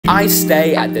I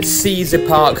stay at the Ceasar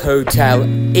Park Hotel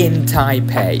in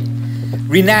Taipei,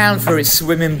 renowned for its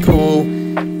swimming pool,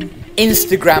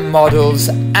 Instagram models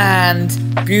and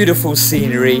beautiful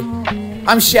scenery.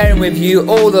 I'm sharing with you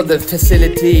all of the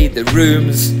facility, the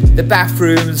rooms, the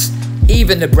bathrooms,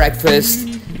 even the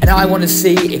breakfast, and I want to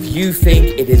see if you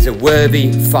think it is a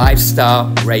worthy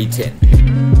 5-star rating.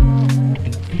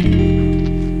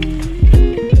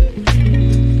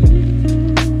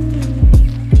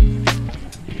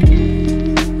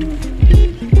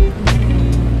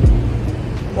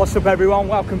 What's up everyone,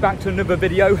 welcome back to another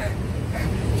video.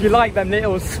 Do you like them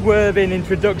little swerving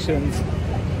introductions?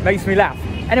 Makes me laugh.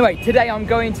 Anyway, today I'm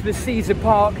going to the Ceasar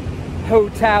Park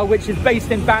Hotel, which is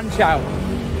based in Banqiao.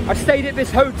 I stayed at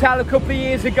this hotel a couple of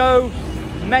years ago,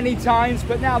 many times,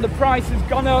 but now the price has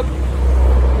gone up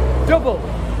double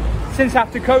since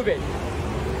after COVID.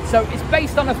 So it's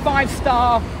based on a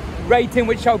 5-star rating,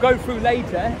 which I'll go through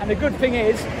later. And the good thing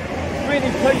is, it's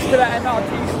really close to the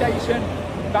MRT station,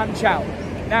 Banqiao.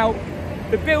 Now,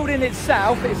 the building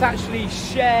itself is actually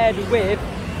shared with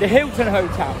the Hilton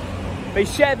Hotel. They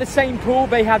share the same pool,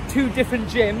 they have 2 different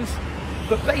gyms,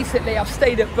 but basically I've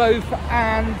stayed at both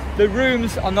and the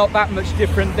rooms are not that much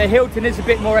different. The Hilton is a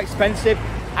bit more expensive.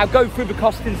 I'll go through the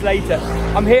costings later.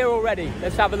 I'm here already,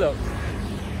 let's have a look.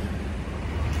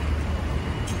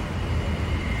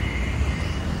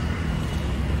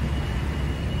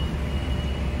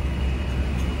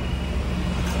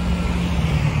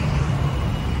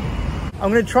 I'm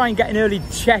going to try and get an early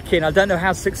check-in. I don't know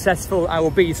how successful I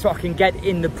will be, so I can get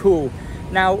in the pool.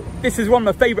 Now, this is one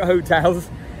of my favourite hotels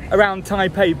around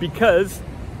Taipei because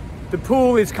the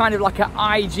pool is kind of like an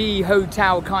IG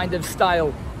hotel kind of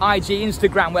style. IG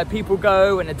Instagram, where people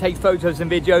go and they take photos and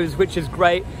videos, which is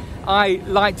great. I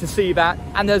like to see that.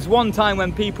 And there's one time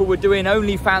when people were doing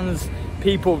OnlyFans,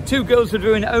 2 girls were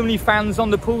doing OnlyFans on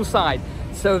the poolside.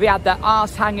 So they had their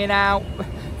arse hanging out.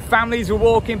 Families were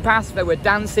walking past, they were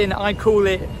dancing. I call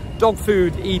it dog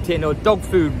food eating or dog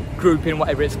food grouping,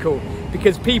 whatever it's called,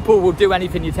 because people will do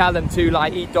anything you tell them to,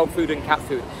 like eat dog food and cat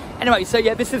food. Anyway, so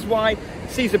yeah, this is why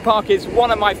Ceasar Park is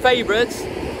one of my favorites,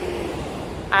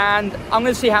 and I'm going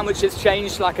to see how much it's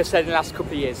changed, like I said, in the last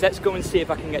couple of years. Let's go and see if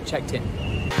I can get checked in.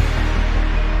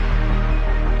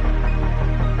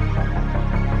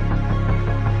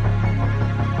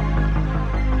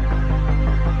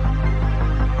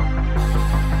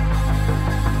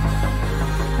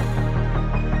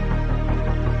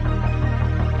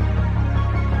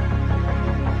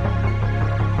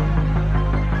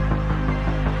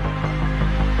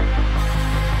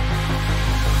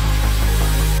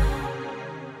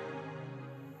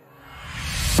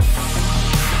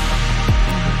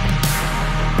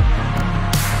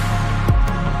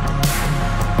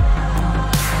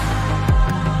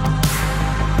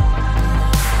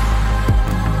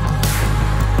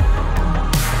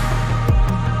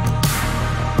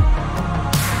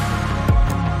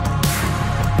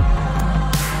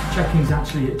 Check-in's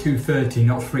actually at 2:30,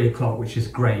 not 3 o'clock, which is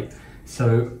great.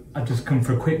 So I've just come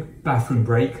for a quick bathroom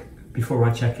break before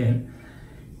I check in.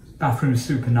 Bathroom's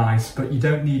super nice, but you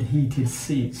don't need heated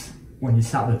seats when you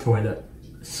sat at the toilet,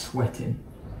 sweating.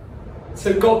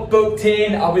 So got booked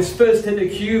in. I was first in the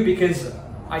queue because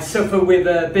I suffer with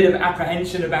a bit of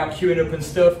apprehension about queuing up and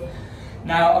stuff.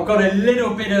 Now I've got a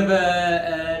little bit of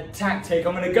a tactic.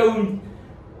 I'm gonna go and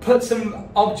put some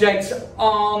objects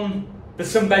on the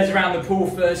sunbeds around the pool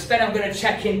first, then I'm going to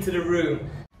check into the room.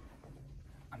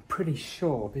 I'm pretty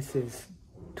sure this is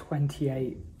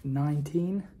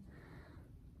 28.19,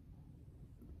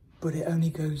 but it only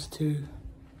goes to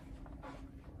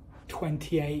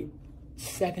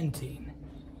 28.17.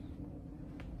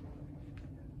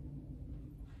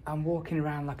 I'm walking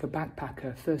around like a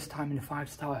backpacker, first time in a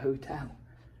 5-star hotel.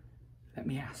 Let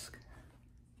me ask.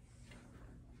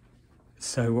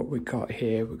 So what we've got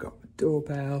here, we've got the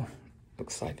doorbell.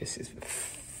 Looks like this is the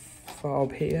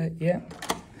fob here, yeah.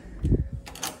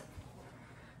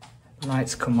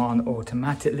 Lights come on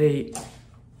automatically.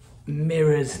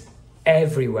 Mirrors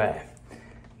everywhere.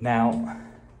 Now,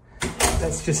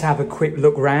 let's just have a quick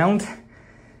look round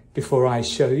before I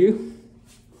show you.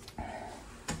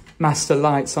 Master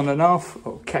lights on and off,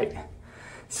 okay.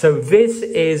 So this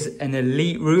is an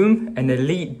elite room, an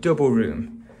elite double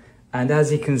room. And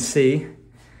as you can see,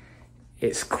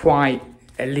 it's quite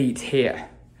elite here.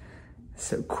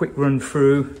 So quick run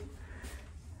through.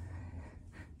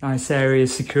 Nice area,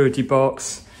 security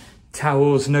box,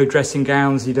 towels, no dressing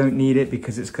gowns. You don't need it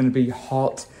because it's going to be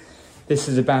hot. This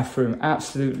is a bathroom,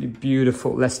 absolutely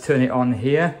beautiful. Let's turn it on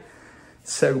here.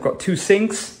 So we've got 2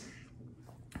 sinks,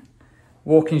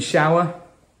 walk-in shower,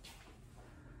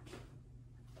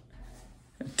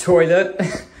 toilet,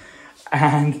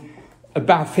 and a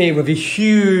bath here with a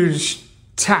huge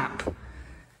tap.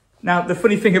 Now, the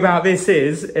funny thing about this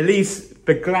is, at least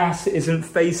the glass isn't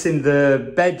facing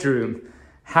the bedroom.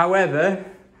 However,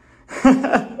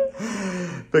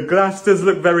 the glass does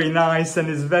look very nice and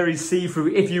is very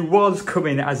see-through if you was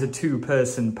coming as a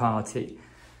two-person party.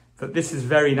 But this is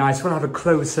very nice. We'll have a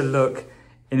closer look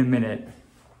in a minute.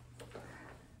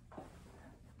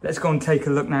 Let's go and take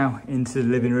a look now into the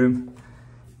living room.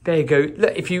 There you go.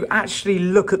 Look, if you actually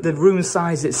look at the room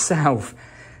size itself,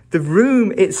 the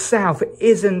room itself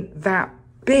isn't that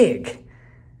big,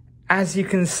 as you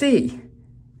can see.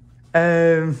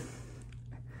 Yeah,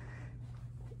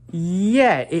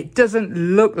 it doesn't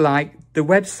look like the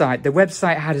website. The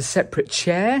website had a separate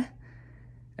chair,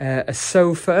 a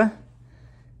sofa.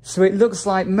 So it looks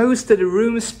like most of the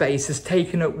room space is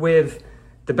taken up with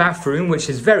the bathroom, which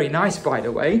is very nice, by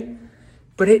the way.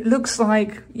 But it looks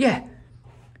like, yeah,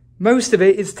 most of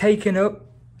it is taken up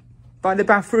by the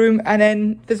bathroom, and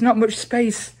then there's not much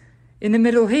space in the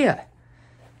middle here.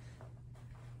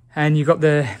 And you've got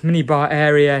the minibar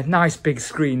area, nice big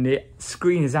screen. The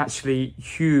screen is actually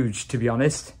huge, to be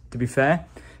honest, to be fair.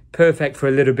 Perfect for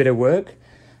a little bit of work.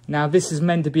 Now, this is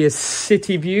meant to be a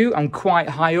city view. I'm quite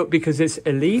high up because it's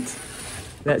elite.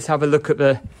 Let's have a look at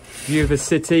the view of the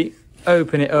city.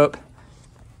 Open it up,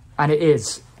 and it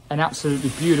is an absolutely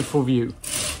beautiful view.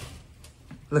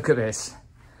 Look at this.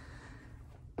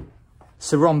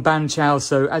 So we're on Banqiao,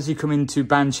 so as you come into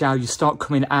Banqiao, you start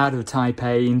coming out of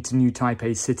Taipei into New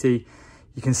Taipei City.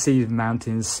 You can see the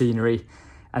mountains, scenery,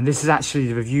 and this is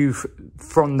actually the view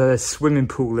from the swimming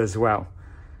pool as well.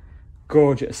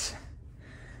 Gorgeous.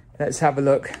 Let's have a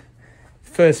look.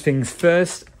 First things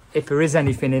first, if there is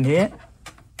anything in here,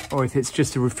 or if it's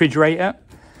just a refrigerator.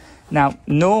 Now,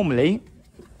 normally,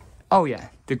 oh yeah,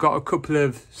 they've got a couple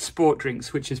of sport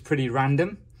drinks, which is pretty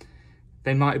random.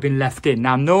 They might have been left in.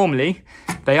 Now, normally,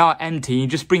 they are empty. You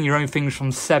just bring your own things from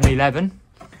 7-Eleven,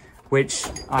 which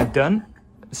I've done.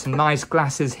 Some nice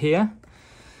glasses here.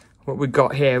 What we've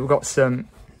got here, we've got some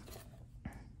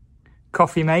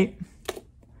coffee mate,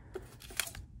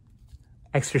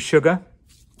 extra sugar.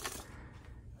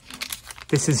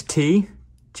 This is tea,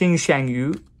 Jing Shang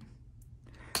Yu,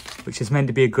 which is meant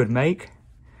to be a good make.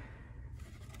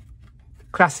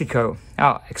 Classico,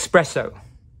 espresso.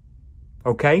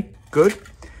 Okay, good.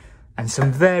 And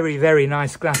some very, very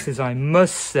nice glasses, I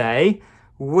must say,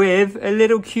 with a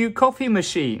little cute coffee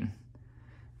machine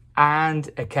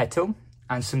and a kettle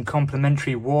and some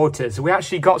complimentary waters. We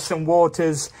actually got some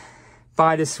waters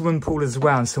by the swimming pool as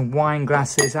well, and some wine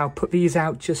glasses. I'll put these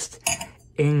out just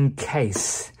in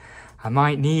case I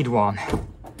might need one.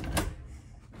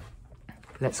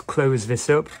 Let's close this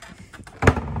up.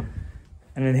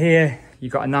 And then here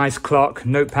you've got a nice clock,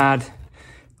 notepad,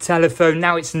 telephone.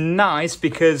 Now it's nice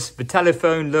because the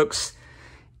telephone looks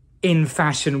in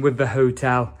fashion with the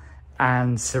hotel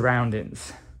and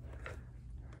surroundings.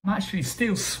 I'm actually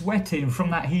still sweating from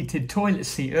that heated toilet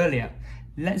seat earlier.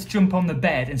 Let's jump on the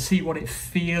bed and see what it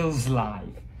feels like.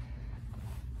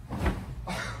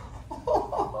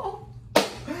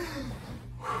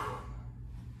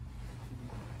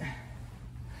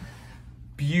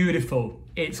 Beautiful.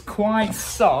 It's quite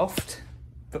soft,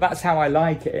 but that's how I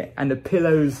like it. And the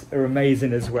pillows are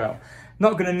amazing as well.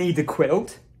 Not going to need a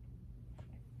quilt.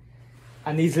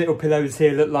 And these little pillows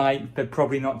here look like they're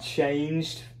probably not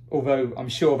changed, although I'm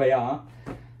sure they are.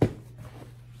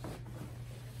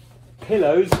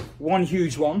 Pillows, one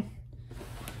huge one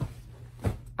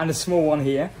and a small one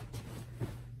here.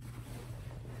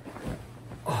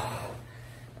 Oh.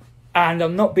 And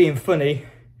I'm not being funny,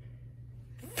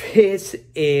 this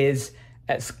is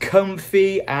as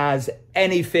comfy as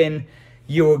anything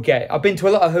you'll get. I've been to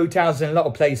a lot of hotels and a lot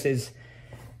of places.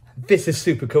 This is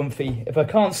super comfy. If I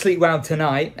can't sleep well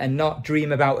tonight and not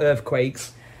dream about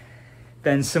earthquakes,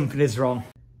 then something is wrong.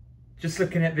 Just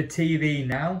looking at the TV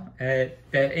now, there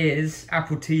is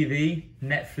Apple TV,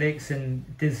 Netflix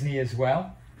and Disney as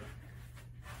well.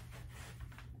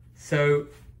 So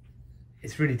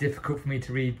it's really difficult for me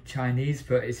to read Chinese,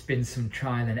 but it's been some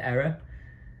trial and error.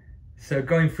 So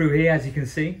going through here, as you can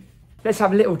see, let's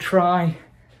have a little try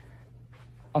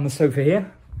on the sofa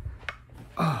here.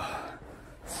 Oh,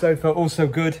 sofa also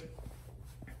good.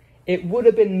 It would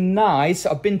have been nice.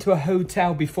 I've been to a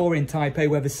hotel before in Taipei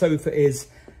where the sofa is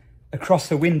across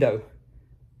the window.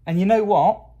 And you know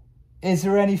what? Is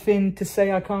there anything to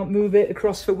say I can't move it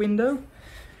across the window?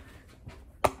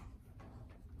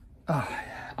 Oh,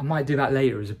 I might do that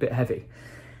later, it's a bit heavy.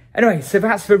 Anyway, so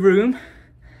that's the room.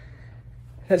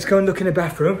 Let's go and look in the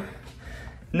bathroom.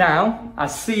 Now, I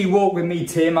see you walk with me,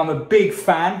 Tim. I'm a big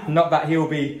fan, not that he'll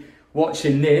be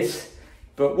watching this.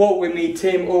 But walk with me,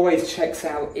 Tim always checks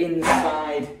out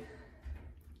inside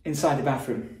the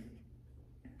bathroom.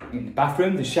 In the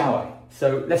bathroom, the shower.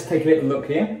 So let's take a little look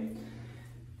here.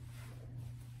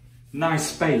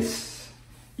 Nice space.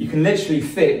 You can literally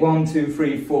fit 1, 2,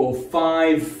 3, 4,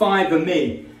 5 of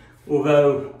me.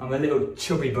 Although I'm a little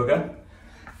chubby bugger.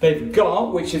 They've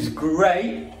got, which is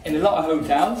great in a lot of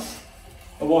hotels,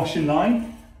 a washing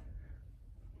line.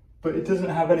 But it doesn't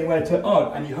have anywhere to,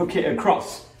 oh, and you hook it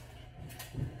across.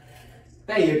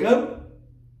 There you go.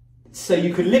 So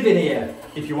you could live in here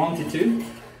if you wanted to,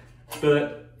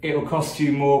 but it'll cost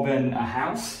you more than a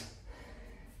house.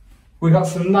 We've got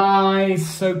some nice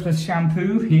soapless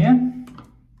shampoo here.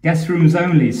 Guest rooms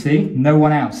only, see? No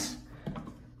one else.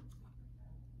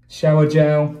 Shower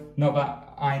gel, not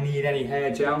that I need any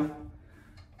hair gel.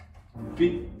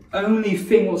 The only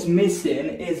thing what's missing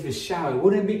is the shower.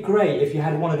 Wouldn't it be great if you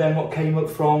had one of them what came up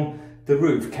from the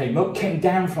roof? Came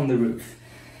down from the roof.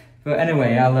 But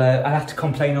anyway, I'll have to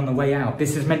complain on the way out.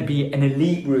 This is meant to be an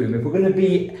elite room. If we're going to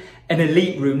be an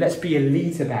elite room, let's be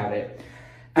elite about it.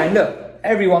 And look,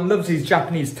 everyone loves these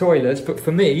Japanese toilets, but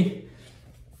for me,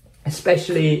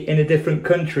 especially in a different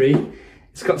country,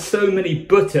 it's got so many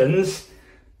buttons.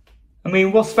 I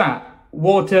mean, what's that?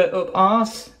 Water up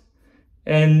arse?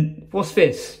 And what's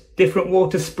this? Different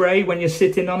water spray when you're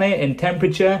sitting on it and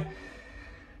temperature.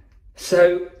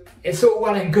 So it's all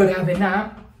well and good having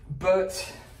that,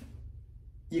 but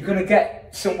you're going to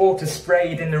get some water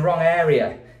sprayed in the wrong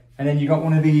area. And then you got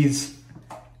one of these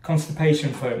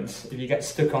constipation phones if you get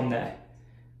stuck on there.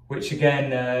 Which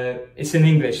again, it's in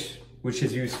English, which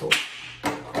is useful.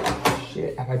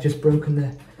 Shit, have I just broken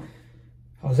the...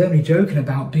 I was only joking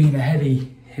about being a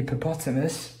heavy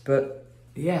hippopotamus, but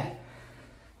yeah.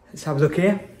 Let's have a look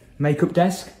here. Makeup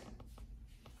desk.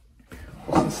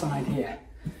 What's inside here?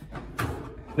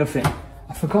 Nothing.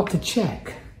 I forgot to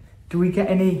check. Do we get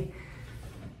any...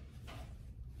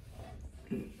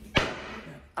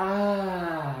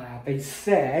 Ah, they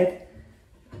said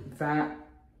that,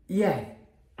 yeah.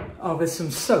 Oh, there's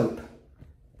some soap.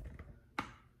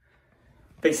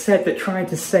 They said they're trying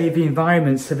to save the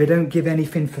environment so they don't give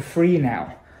anything for free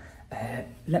now.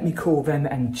 Let me call them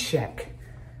and check.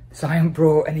 So I haven't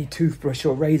brought any toothbrush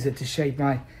or razor to shave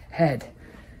my head.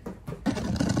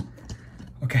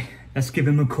 Okay, let's give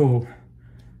them a call.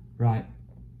 Right,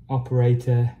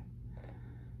 operator,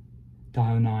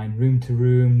 dial 9, room to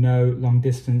room, no, long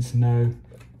distance, no.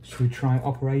 Should we try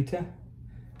operator?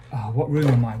 Oh, what room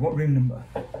am I? What room number?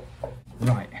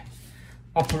 Right,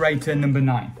 operator number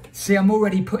 9. See, I'm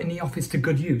already putting the office to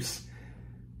good use.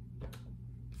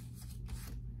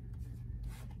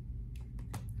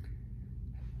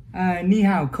 Ni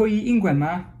hao, 可以英文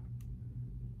吗?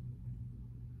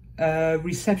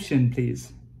 Reception,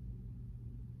 please.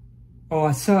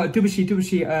 Oh, so, 对不起,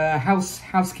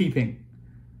 housekeeping.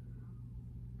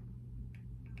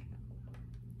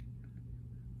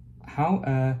 好,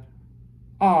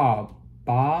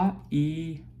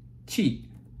 2817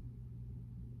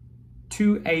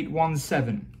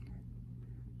 2817.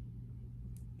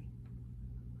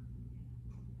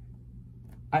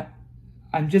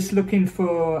 I'm just looking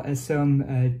for some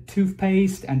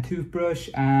toothpaste and toothbrush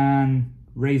and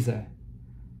razor.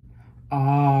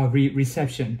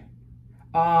 Reception.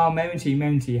 没问题, 没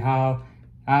问题. 好,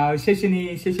 谢谢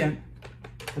你, 谢谢.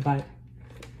 Bye-bye.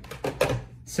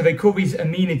 So they call these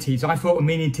amenities. I thought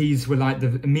amenities were like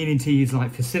the amenities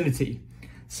like facility.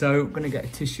 So I'm gonna get a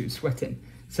tissue, sweating.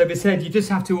 So they said you just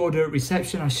have to order at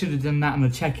reception. I should have done that on the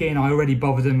check-in. I already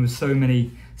bothered them with so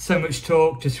much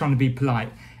talk, just trying to be polite.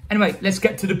 Anyway, let's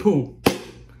get to the pool.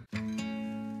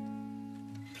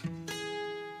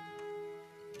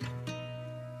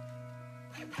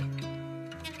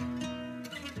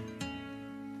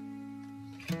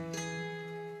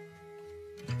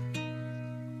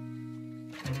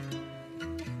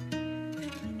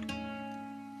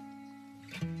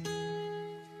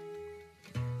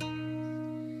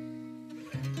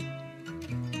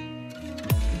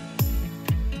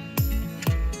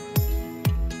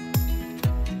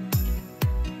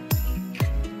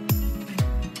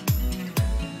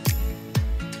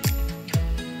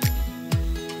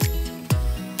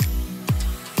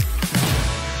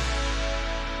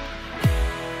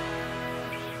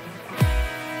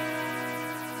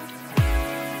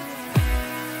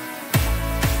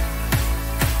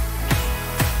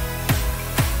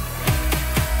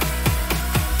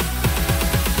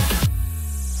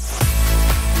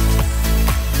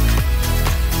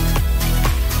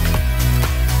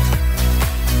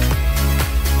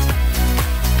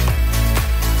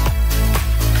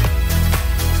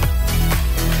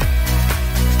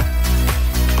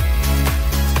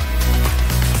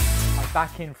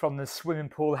 from the swimming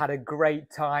pool, had a great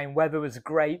time, weather was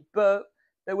great, but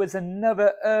there was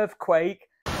another earthquake.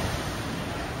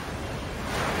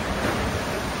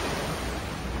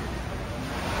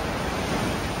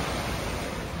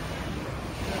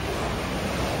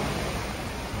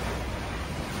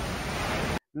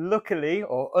 Luckily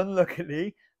or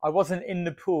unluckily, I wasn't in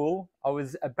the pool. I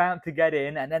was about to get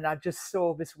in, and then I just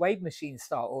saw this wave machine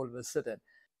start all of a sudden.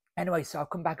 Anyway, so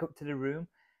I've come back up to the room,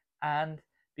 and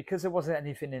because there wasn't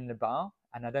anything in the bar,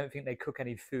 and I don't think they cook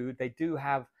any food, they do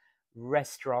have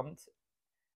restaurant,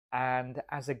 and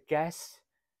as a guest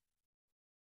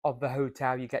of the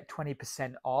hotel, you get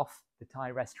 20% off the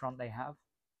Thai restaurant they have,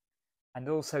 and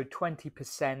also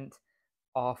 20%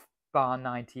 off Bar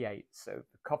 98, so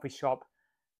the coffee shop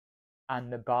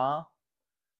and the bar,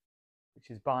 which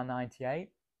is Bar 98,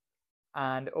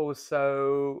 and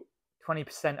also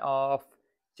 20% off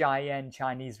Jiayan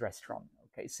Chinese restaurant.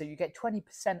 Okay, so you get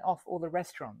 20% off all the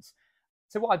restaurants.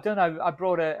 So what I've done, I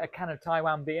brought a can of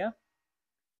Taiwan beer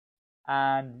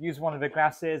and used one of the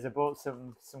glasses. I bought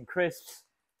some crisps,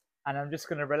 and I'm just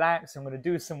going to relax. I'm going to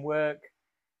do some work,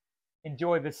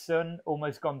 enjoy the sun,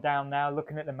 almost gone down now,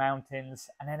 looking at the mountains,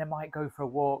 and then I might go for a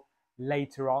walk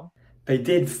later on. They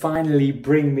did finally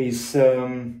bring me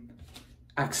some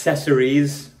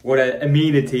accessories, what are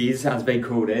amenities as they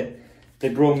called it. They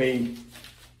brought me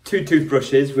 2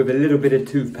 toothbrushes with a little bit of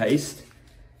toothpaste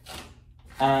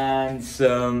and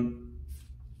some,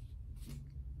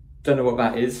 don't know what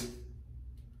that is,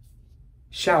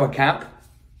 shower cap,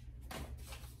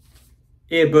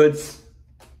 earbuds,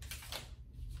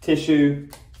 tissue,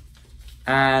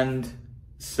 and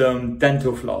some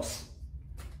dental floss.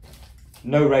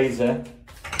 No razor.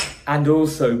 And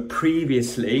also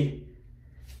previously,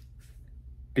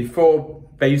 before,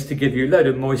 they used to give you a load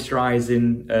of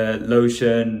moisturizing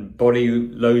lotion, body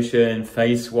lotion,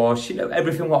 face wash, you know,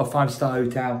 everything what a 5-star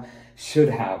hotel should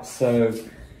have. So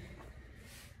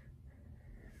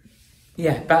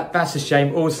yeah, that's a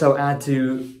shame. Also, I had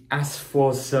to ask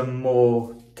for some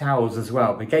more towels as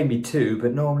well. They gave me 2,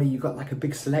 but normally you've got like a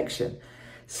big selection.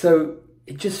 So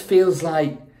it just feels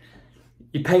like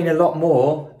you're paying a lot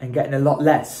more and getting a lot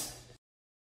less.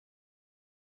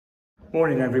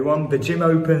 Morning everyone, the gym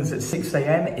opens at 6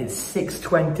 AM, it's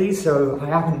 6:20, so I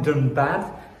haven't done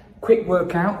bad. Quick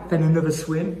workout, then another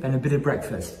swim, then a bit of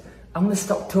breakfast. I'm gonna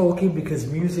stop talking because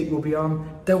music will be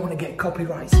on, don't want to get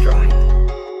copyright strike.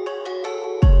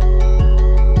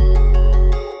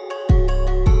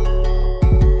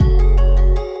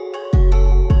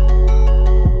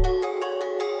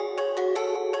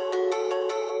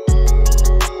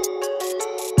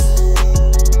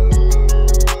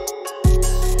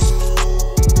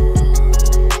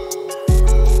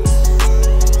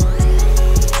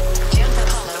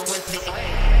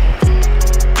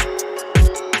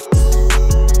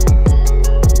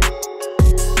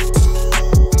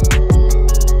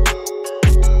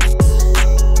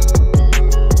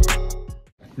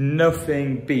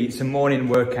 Nothing beats a morning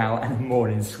workout and a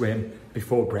morning swim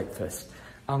before breakfast.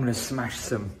 I'm gonna smash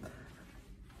some,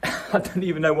 I don't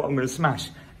even know what I'm gonna smash.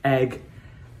 Egg,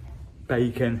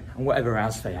 bacon, and whatever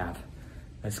else they have.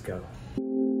 Let's go.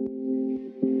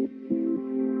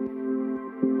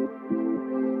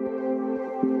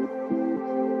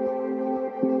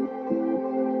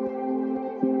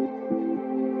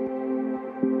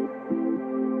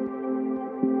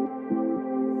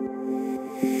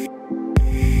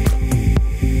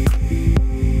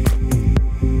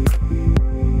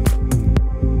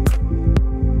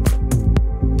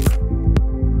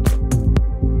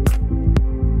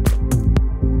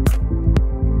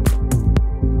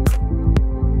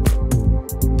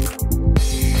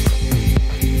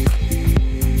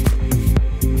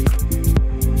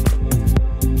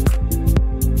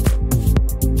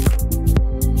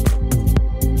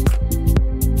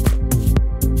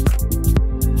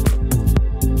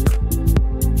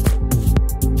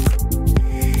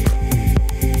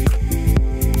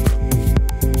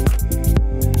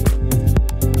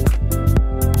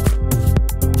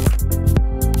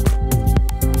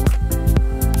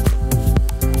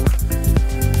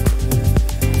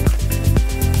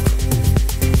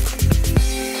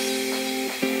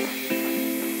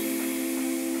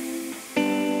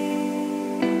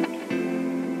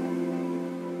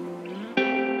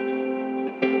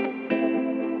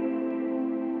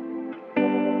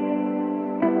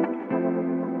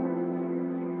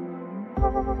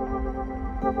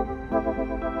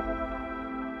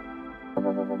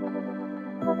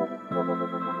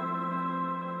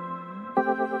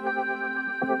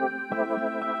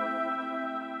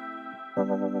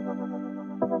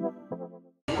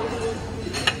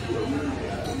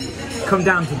 come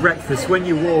down to breakfast, when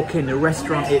you walk in, the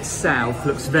restaurant itself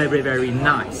looks very, very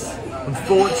nice.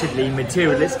 Unfortunately,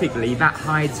 materialistically, that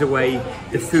hides away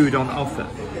the food on offer.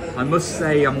 I must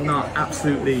say I'm not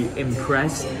absolutely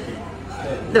impressed.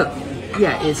 Look,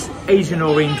 yeah, it's Asian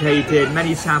orientated,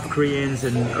 many South Koreans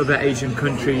and other Asian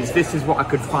countries. This is what I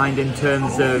could find in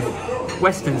terms of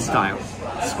Western style.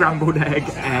 Scrambled egg,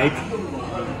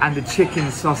 and the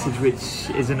chicken sausage, which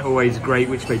isn't always great,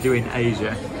 which they do in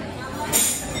Asia.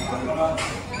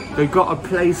 They've got a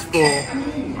place for,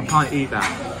 I can't eat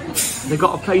that. They've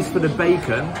got a place for the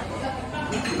bacon,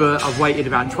 but I've waited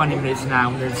about 20 minutes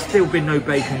now and there's still been no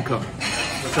bacon come.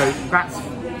 So that's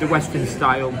the Western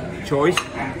style choice.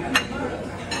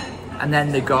 And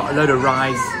then they've got a load of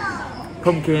rice,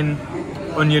 pumpkin,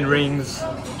 onion rings,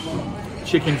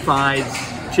 chicken thighs,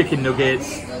 chicken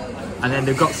nuggets, and then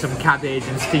they've got some cabbage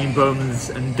and steamed buns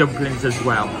and dumplings as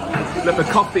well. Look, the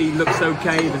coffee looks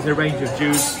okay, there's a range of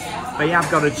juice. They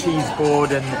have got a cheese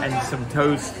board and some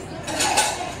toast.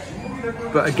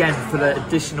 But again, for the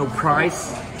additional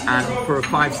price and for a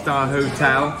 5-star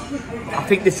hotel, I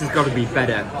think this has got to be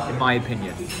better, in my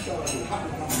opinion.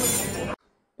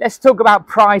 Let's talk about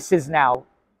prices now.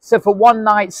 So for one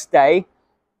night stay,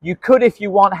 you could, if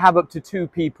you want, have up to 2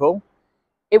 people.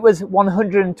 It was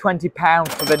 £120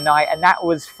 for the night, and that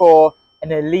was for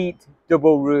an elite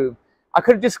double room. I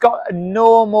could have just got a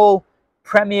normal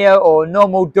premier or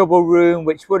normal double room,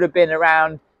 which would have been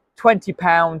around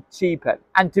 £20 cheaper.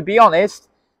 And to be honest,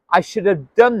 I should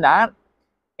have done that.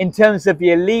 In terms of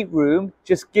the elite room,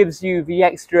 just gives you the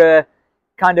extra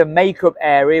kind of makeup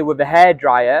area with the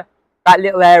hairdryer, that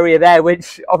little area there,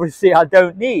 which obviously I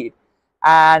don't need.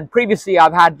 And previously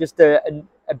I've had just a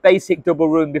basic double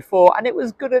room before, and it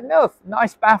was good enough.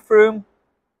 Nice bathroom,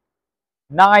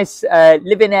 nice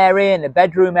living area and a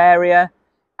bedroom area.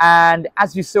 And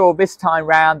as you saw this time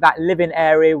round, that living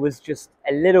area was just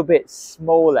a little bit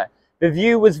smaller. The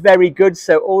view was very good,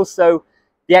 so also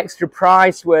the extra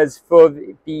price was for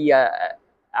the a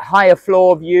higher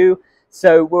floor view.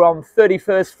 So we're on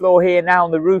 31st floor here now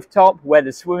on the rooftop where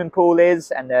the swimming pool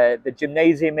is and the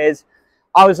gymnasium is.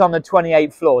 I was on the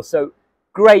 28th floor, so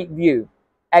great view,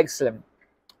 excellent.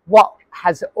 What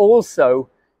has also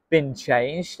been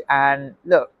changed, and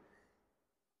look,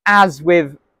 as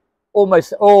with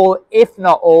almost all, if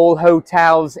not all,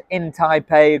 hotels in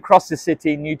Taipei, across the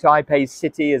city, New Taipei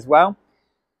City as well,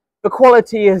 the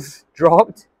quality has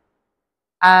dropped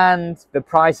and the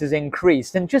price has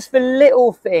increased. And just for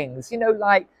little things, you know,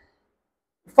 like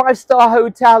 5-star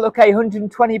hotel, okay,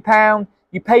 £120,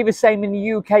 you pay the same in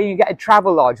the UK, you get a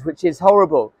travel lodge, which is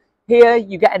horrible. Here,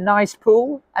 you get a nice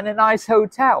pool and a nice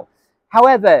hotel.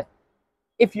 However,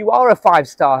 if you are a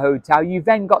 5-star hotel, you've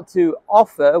then got to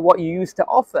offer what you used to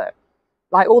offer,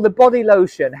 like all the body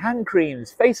lotion, hand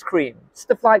creams, face cream,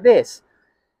 stuff like this.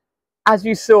 As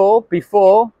you saw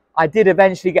before, I did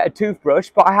eventually get a toothbrush,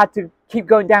 but I had to keep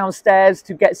going downstairs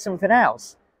to get something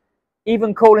else.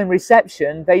 Even calling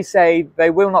reception, they say they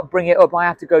will not bring it up. I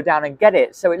have to go down and get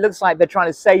it. So it looks like they're trying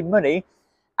to save money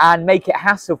and make it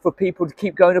hassle for people to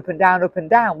keep going up and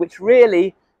down, which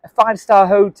really, a 5-star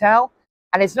hotel,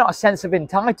 and it's not a sense of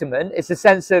entitlement, it's a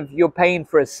sense of you're paying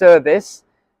for a service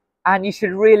and you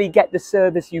should really get the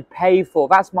service you pay for.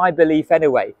 That's my belief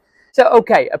anyway. So,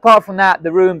 okay, apart from that,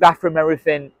 the room, bathroom,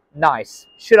 everything, nice.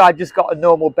 Should I just got a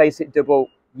normal basic double?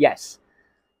 Yes.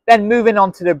 Then moving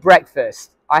on to the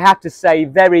breakfast, I have to say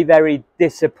very, very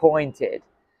disappointed.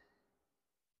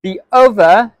 The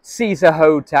other Ceasar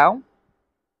hotel,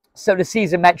 so the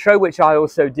Ceasar Metro, which I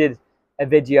also did a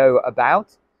video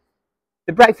about,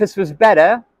 the breakfast was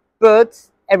better, but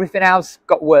everything else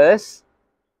got worse.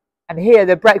 And here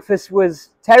the breakfast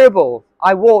was terrible.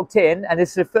 I walked in, and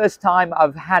this is the first time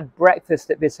I've had breakfast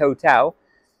at this hotel.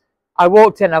 I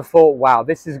walked in, I thought, wow,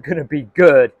 this is going to be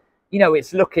good. You know,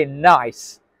 it's looking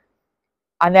nice.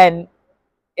 And then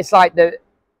it's like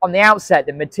on the outset,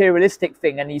 the materialistic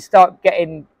thing, and you start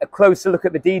getting a closer look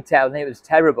at the detail, and it was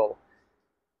terrible.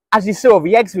 As you saw,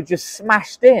 the eggs were just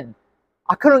smashed in.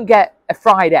 I couldn't get a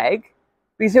fried egg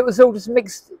because it was all just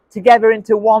mixed together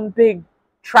into one big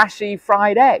trashy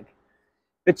fried egg.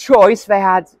 The choice, they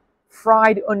had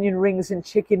fried onion rings and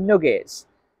chicken nuggets.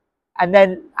 And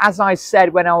then, as I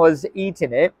said when I was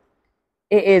eating it,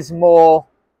 it is more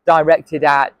directed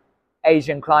at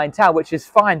Asian clientele, which is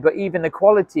fine, but even the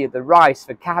quality of the rice,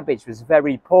 the cabbage was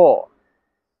very poor.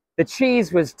 The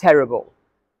cheese was terrible.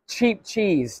 Cheap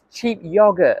cheese, cheap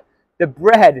yogurt. The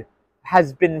bread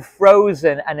has been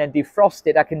frozen and then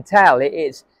defrosted. I can tell it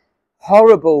is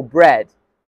horrible bread.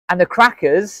 And the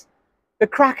crackers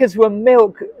were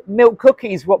milk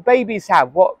cookies, what babies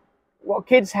have, what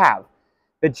kids have.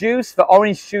 The juice, the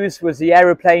orange juice, was the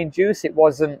aeroplane juice. It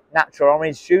wasn't natural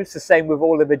orange juice. The same with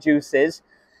all of the juices.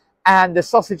 And the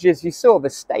sausages, you saw the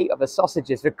state of the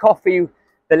sausages. The coffee,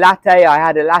 the latte, I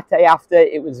had a latte after.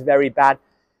 It was very bad.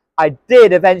 I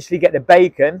did eventually get the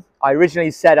bacon. I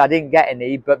originally said I didn't get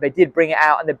any, but they did bring it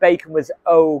out, and the bacon was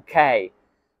okay.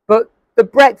 But the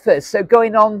breakfast, so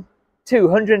going on to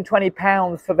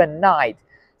 £120 for the night.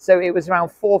 So it was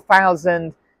around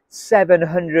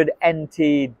 4,700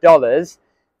 NT dollars.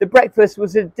 The breakfast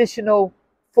was an additional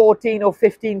 £14 or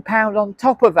 £15 on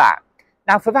top of that.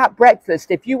 Now for that breakfast,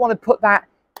 if you want to put that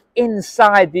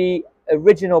inside the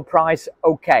original price,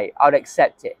 okay, I'd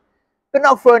accept it. But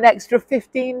not for an extra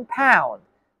 £15,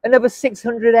 another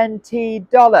 600 NT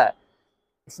dollar.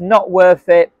 It's not worth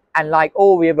it. And like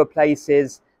all the other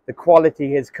places, the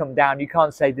quality has come down. You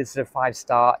can't say this is a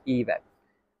 5-star either.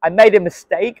 I made a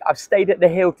mistake. I've stayed at the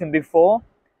Hilton before,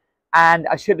 and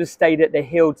I should have stayed at the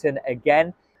Hilton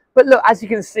again. But look, as you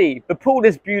can see, the pool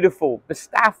is beautiful. The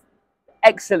staff,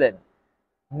 excellent.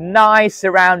 Nice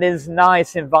surroundings,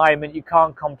 nice environment. You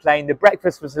can't complain. The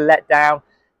breakfast was a letdown.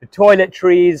 The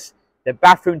toiletries, the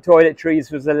bathroom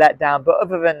toiletries was a letdown. But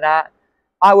other than that,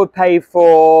 I would pay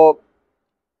for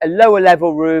a lower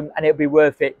level room, and it'll be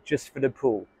worth it just for the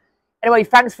pool. Anyway,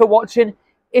 thanks for watching.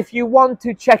 If you want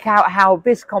to check out how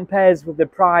this compares with the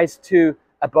price to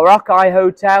a Banqiao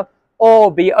hotel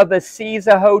or the other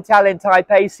Ceasar hotel in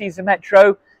Taipei, Ceasar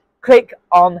Metro, click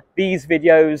on these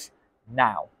videos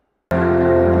now.